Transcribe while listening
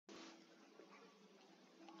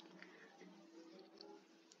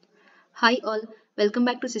Hi all, welcome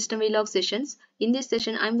back to System Verilog sessions. In this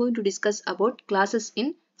session, I am going to discuss about classes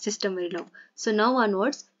in System Verilog. So now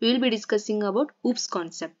onwards, we will be discussing about OOPS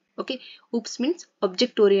concept. Okay, OOPS means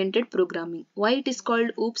object-oriented programming. Why it is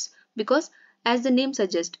called OOPS? Because as the name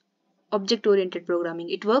suggests, object-oriented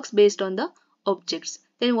programming. It works based on the objects.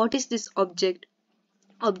 Then what is this object?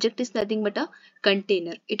 Object is nothing but a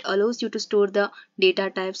container. It allows you to store the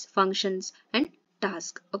data types, functions and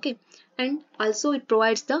tasks. Okay, and also it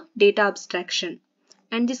provides the data abstraction.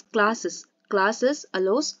 And this classes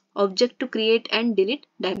allows object to create and delete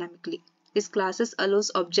dynamically. This classes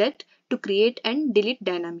allows object to create and delete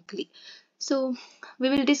dynamically. So we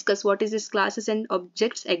will discuss what is this classes and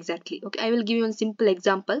objects exactly. Okay, I will give you a simple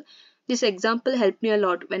example. This example helped me a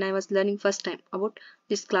lot when I was learning first time about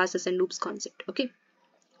this classes and OOPS concept. Okay,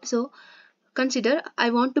 so consider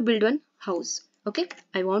I want to build one house. Okay,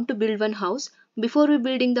 I want to build one house. Before we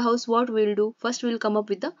building the house, what we will do? First, we will come up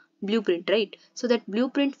with the blueprint, right? So that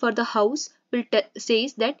blueprint for the house will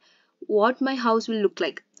says that what my house will look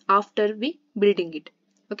like after we building it.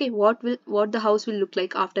 Okay, what the house will look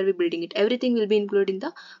like after we building it. Everything will be included in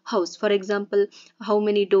the house. For example, how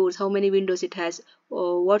many doors, how many windows it has,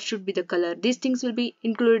 or what should be the color. These things will be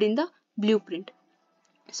included in the blueprint.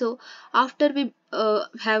 So after we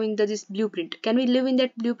having this blueprint, can we live in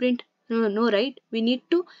that blueprint? No, right? We need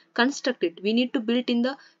to construct it. We need to build in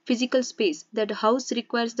the physical space. That house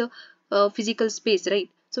requires the physical space, right?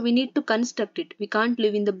 So we need to construct it. We can't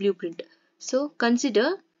live in the blueprint. So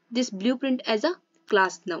consider this blueprint as a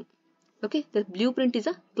class now. Okay, the blueprint is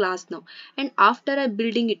a class now. And after I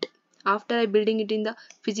building it in the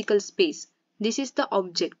physical space, this is the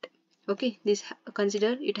object. Okay, this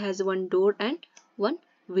consider it has one door and one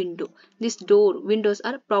window. This windows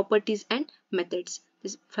are properties and methods.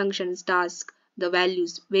 This functions, task, the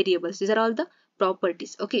values, variables, these are all the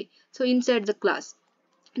properties. Okay, so inside the class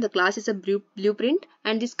is a blueprint,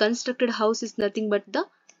 and this constructed house is nothing but the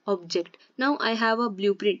object. Now I have a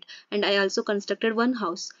blueprint and I also constructed one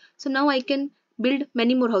house. So now I can build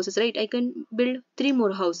many more houses, right? I can build three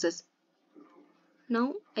more houses.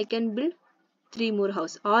 Now I can build three more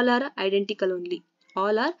houses. All are identical only.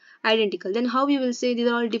 All are identical. Then how we will say these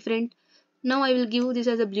are all different? Now I will give this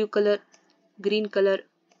as a blue color, green color,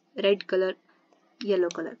 red color, yellow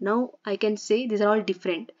color. Now I can say these are all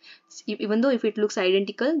different. Even though if it looks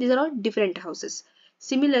identical, these are all different houses.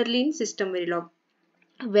 Similarly in System Verilog,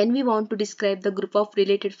 when we want to describe the group of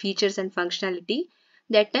related features and functionality,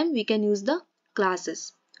 that time we can use the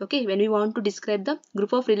classes. Okay, when we want to describe the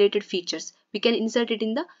group of related features, we can insert it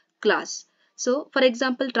in the class. So for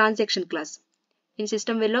example, transaction class. In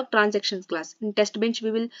System Verilog, transaction class. In test bench,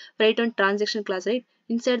 we will write on transaction class, right?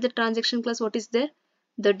 Inside the transaction class, what is there?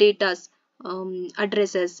 The datas,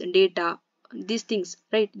 addresses, data, these things,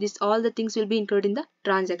 right? This all the things will be included in the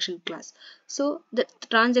transaction class. So the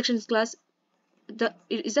transactions class, it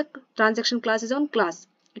is a transaction class is on class.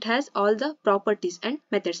 It has all the properties and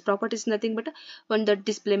methods. Properties is nothing but one the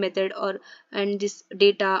display method or and this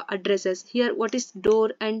data addresses. Here what is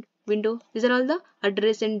door and window? These are all the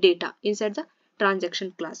address and data inside the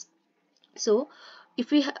transaction class. So if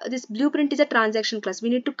we this blueprint is a transaction class, we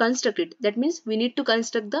need to construct it. That means we need to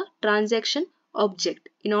construct the transaction object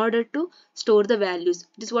in order to store the values.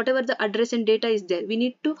 This whatever the address and data is there, we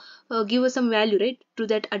need to give some value, right, to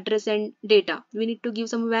that address and data. We need to give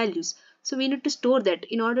some values. So we need to store that.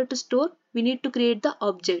 In order to store, we need to create the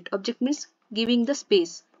object. Object means giving the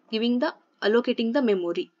space, giving the allocating the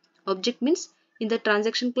memory. Object means in the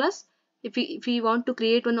transaction class, if we want to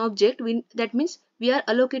create one object, that means we are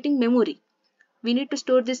allocating memory. We need to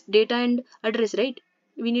store this data and address, right?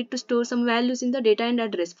 We need to store some values in the data and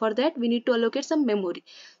address. For that we need to allocate some memory.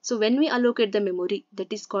 So when we allocate the memory,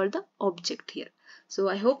 that is called the object here. So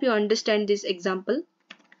I hope you understand this example.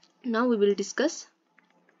 Now we will discuss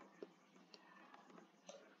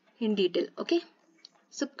in detail. Okay,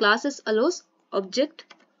 so classes allows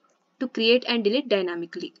object to create and delete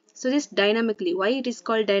dynamically. So this dynamically, why it is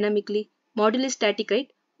called dynamically? Module is static,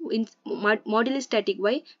 right? Module is static.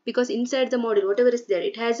 Why? Because inside the module, whatever is there,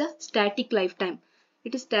 it has a static lifetime.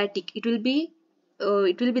 It is static. It will be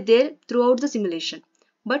there throughout the simulation.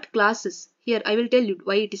 But classes, here I will tell you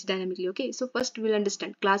why it is dynamically. Okay, so first we will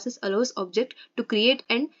understand classes allows object to create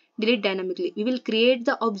and delete dynamically. We will create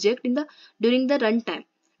the object in the during the runtime.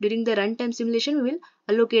 During the runtime simulation, we will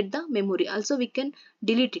allocate the memory. Also, we can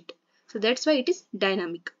delete it. So that's why it is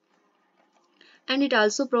dynamic. And it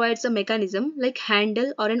also provides a mechanism like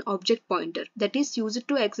handle or an object pointer that is used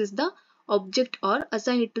to access the object or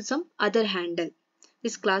assign it to some other handle.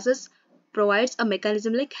 This classes provides a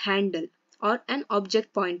mechanism like handle or an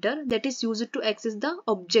object pointer that is used to access the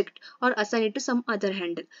object or assign it to some other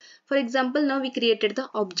handle. For example, now we created the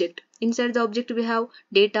object. Inside the object we have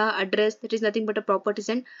data, address, that is nothing but a properties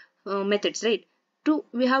and methods, right?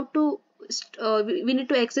 We have to we need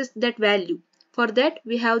to access that value. For that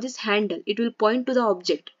we have this handle. It will point to the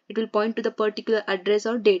object. It will point to the particular address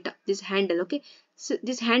or data. This handle, okay? So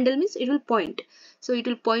this handle means it will point. So it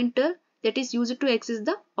will pointer that is used to access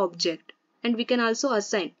the object. And we can also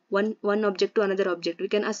assign one object to another object. We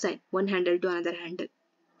can assign one handle to another handle.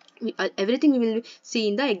 Everything we will see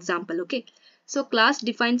in the example, okay? So class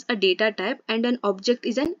defines a data type and an object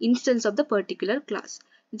is an instance of the particular class.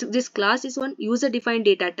 This class is one user defined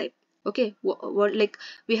data type, okay? What like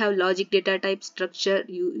we have logic data type, structure,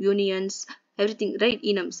 unions, everything, right?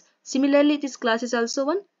 Enums. Similarly, this class is also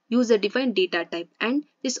one user defined data type, and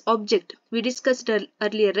this object we discussed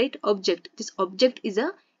earlier, right? Object, this object is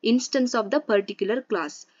a instance of the particular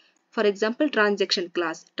class. For example, transaction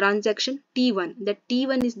class, transaction T1, that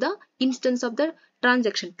T1 is the instance of the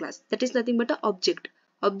transaction class. That is nothing but an object.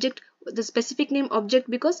 Object, the specific name object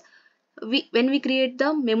because when we create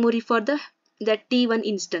the memory for that T1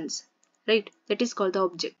 instance, right? That is called the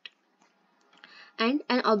object. And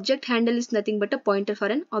an object handle is nothing but a pointer for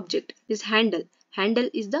an object. This handle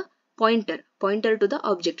is the pointer to the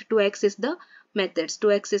object to access the methods,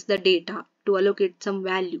 to access the data, to allocate some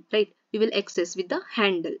value, right? We will access with the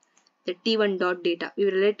handle. The T1 dot data we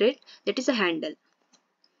will relate it, that is a handle.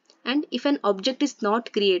 And if an object is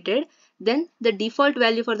not created, then the default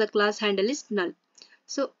value for the class handle is null.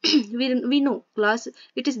 So we know class,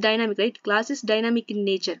 it is dynamic, right? Class is dynamic in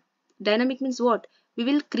nature. Dynamic means what? We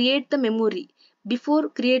will create the memory. Before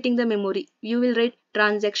creating the memory, you will write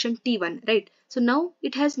transaction T1, right? So now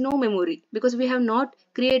it has no memory because we have not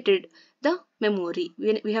created the memory.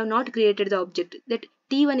 We have not created the object. That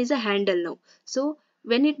T1 is a handle now. So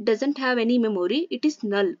when it doesn't have any memory, it is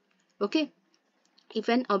null, okay? If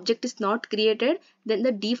an object is not created, then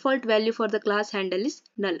the default value for the class handle is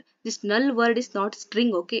null. This null word is not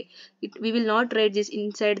string, okay? We will not write this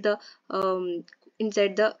inside the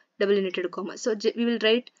double inverted comma. So we will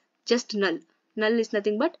write just null. Null is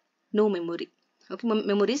nothing but no memory, okay?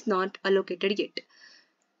 Memory is not allocated yet.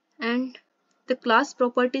 And the class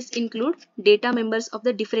properties include data members of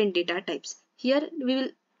the different data types. Here we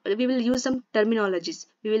will use some terminologies.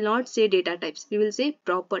 We will not say data types, we will say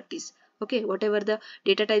properties, okay? Whatever the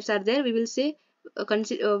data types are there, we will say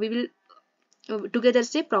we will together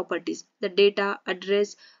say properties. The data,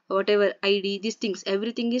 address, whatever ID, these things,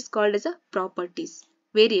 everything is called as a properties.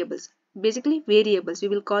 Variables, basically variables, we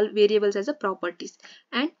will call variables as a properties.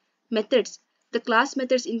 And methods, the class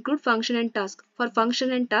methods include function and task. For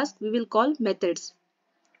function and task we will call methods,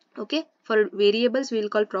 okay? For variables we will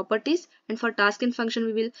call properties, and for task and function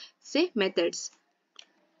we will say methods.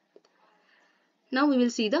 Now we will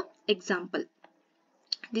see the example.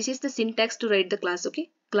 This is the syntax to write the class, okay?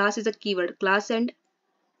 Class is a keyword, class and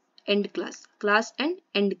end class, class and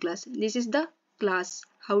end class. This is the class,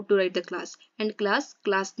 how to write the class. And class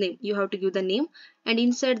name, you have to give the name, and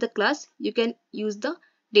inside the class you can use the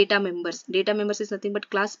data members. Data members is nothing but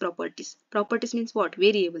class properties. Properties means what?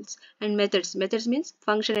 Variables. And methods means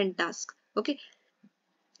function and task, okay?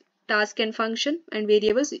 Task and function and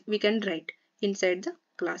variables we can write inside the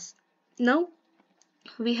class. Now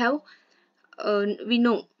we have we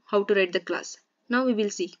know how to write the class. Now we will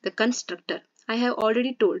see the constructor. I have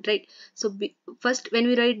already told, right? So first when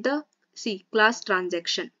we write the class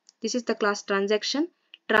transaction, this is the class transaction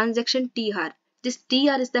tr. This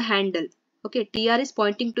tr is the handle, okay? Tr is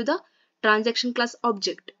pointing to the transaction class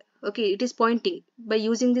object, okay? It is pointing. By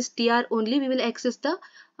using this tr only we will access the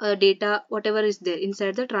data whatever is there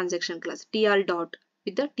inside the transaction class. Tr dot,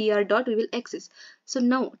 with the tr dot we will access. So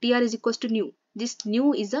now tr is equals to new. This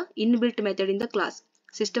new is a inbuilt method in the class.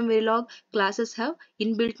 System Verilog classes have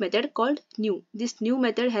inbuilt method called new. This new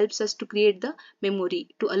method helps us to create the memory,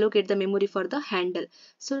 to allocate the memory for the handle.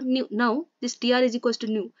 So now this tr is equals to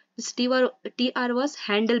new. This tr was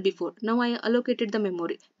handle before. Now I allocated the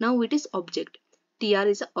memory. Now it is object. Tr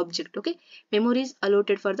is a object, okay? Memory is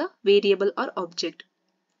allotted for the variable or object.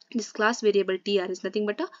 This class variable tr is nothing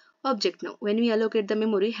but a object now. When we allocate the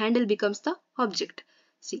memory, handle becomes the object.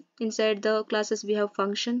 See, inside the classes we have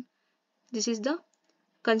function. This is the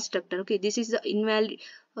constructor, okay? This is the invalid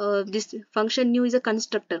this function new is a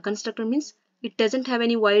constructor. Constructor means it doesn't have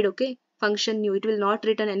any void, okay? Function new, it will not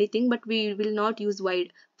return anything, but we will not use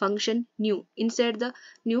void. Function new, inside the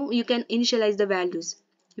new you can initialize the values.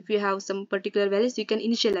 If you have some particular values you can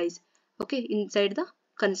initialize, okay, inside the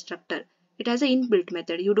constructor. It has an inbuilt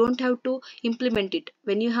method. You don't have to implement it.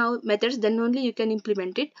 When you have methods, then only you can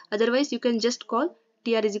implement it. Otherwise you can just call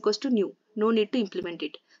tr is equals to new. No need to implement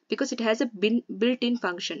it because it has a built-in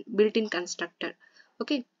function, built-in constructor.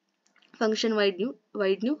 Okay, function void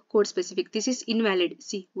new code specific. This is invalid.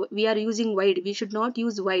 See, we are using void. We should not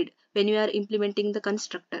use void when we are implementing the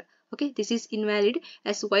constructor. Okay, this is invalid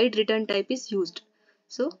as void return type is used.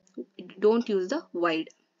 So don't use the void.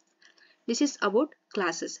 This is about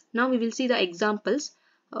classes. Now we will see the examples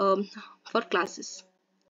for classes.